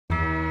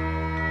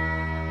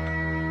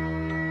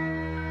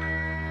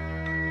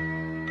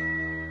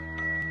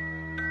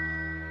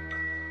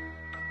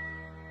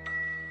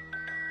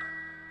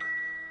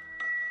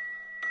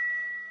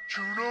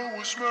Juno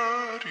was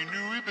mad, he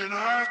knew he'd been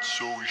had,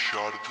 so he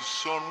shot at the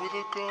sun with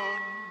a gun.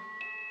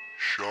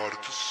 Shot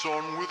at the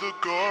sun with a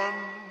gun.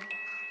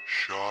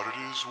 Shot at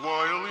his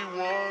wily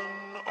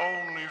one,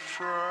 only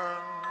friend.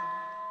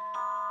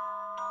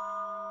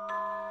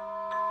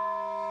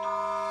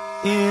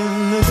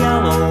 In the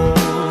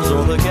gallows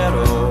or the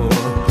ghetto,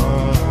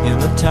 in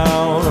the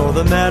town or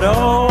the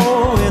meadow,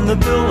 in the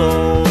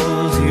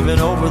billows, even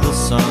over the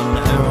sun,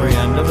 every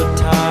end of a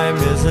time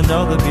is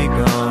another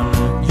begun.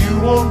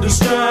 You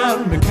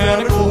understand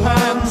mechanical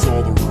hands,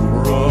 or the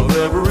ruler of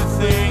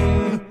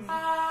everything.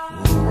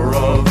 Ruler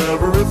of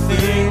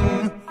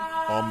everything.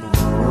 I'm the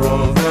ruler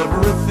of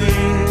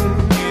everything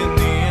in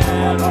the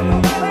end.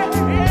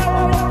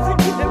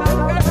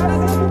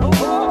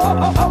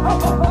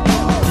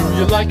 Do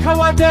you like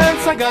how I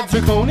dance? I got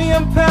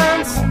draconian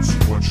pants.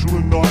 Consequential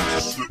enough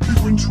to slip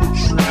you into a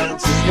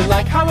trance. Do you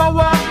like how I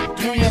walk?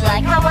 Do you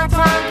like how I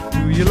talk?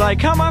 Do you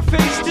like how my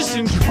face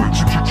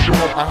disintegrates if you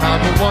jump? I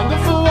have a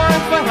wonderful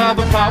wife, I have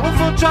a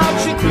powerful job.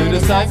 She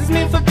criticizes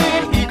me for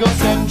being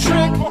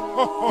egocentric.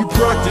 You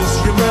practice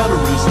your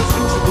mannerisms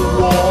into the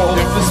wall.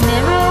 If this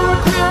mirror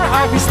were clear,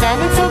 I'd be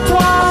standing so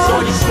tall. I saw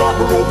you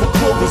slobber over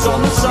clovers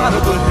on the side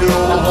of the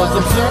hill. I was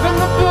observing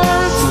the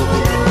birds.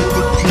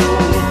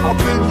 I've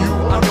been you,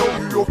 I know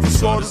you, your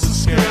facade is a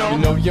scam. You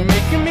know you're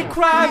making me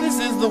cry, this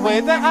is the way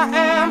that I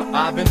am.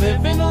 I've been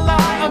living a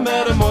lie, a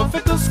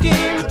metamorphical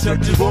scheme.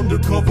 Detective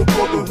undercover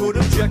brotherhood,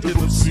 objective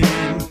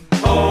obscene.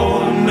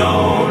 Oh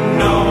no,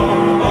 no,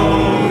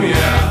 oh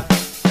yeah.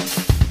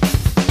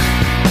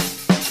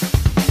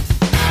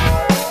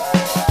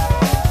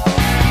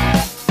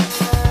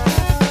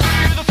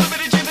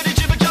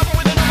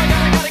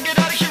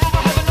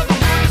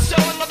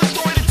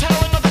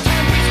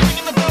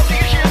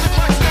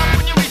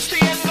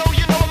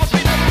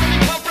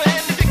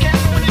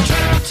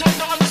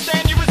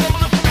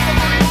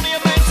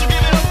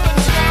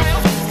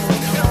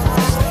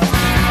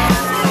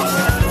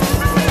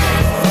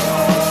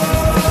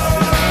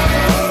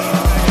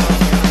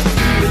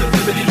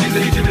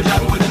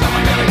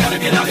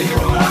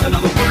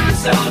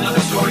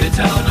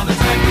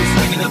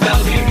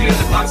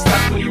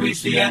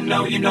 The end,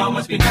 no, you know,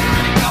 must be never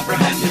really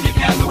comprehended. You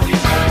can't, but when you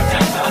try to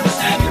pretend to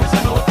understand, you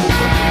resemble a fool,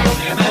 but you're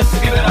only a man, so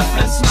give it up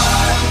and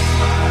smile.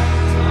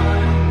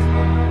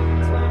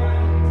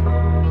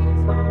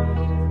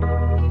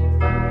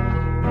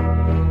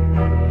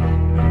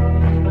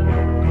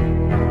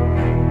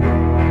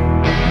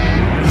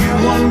 You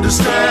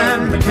understand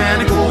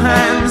mechanical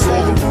hands,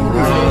 or the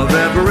ruler of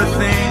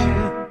everything.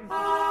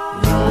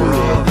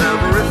 Ruler of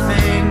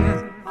everything.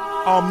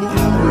 I'm the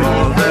ruler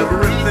of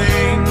everything.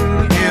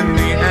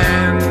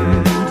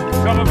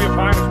 Some of your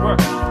finest work,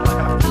 I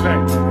have to say.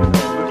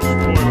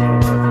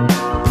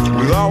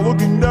 Without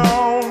looking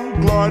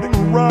down, gliding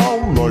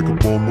around like a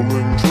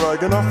bumbling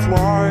dragon I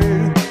fly,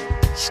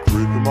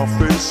 scraping my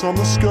face on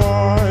the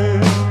sky.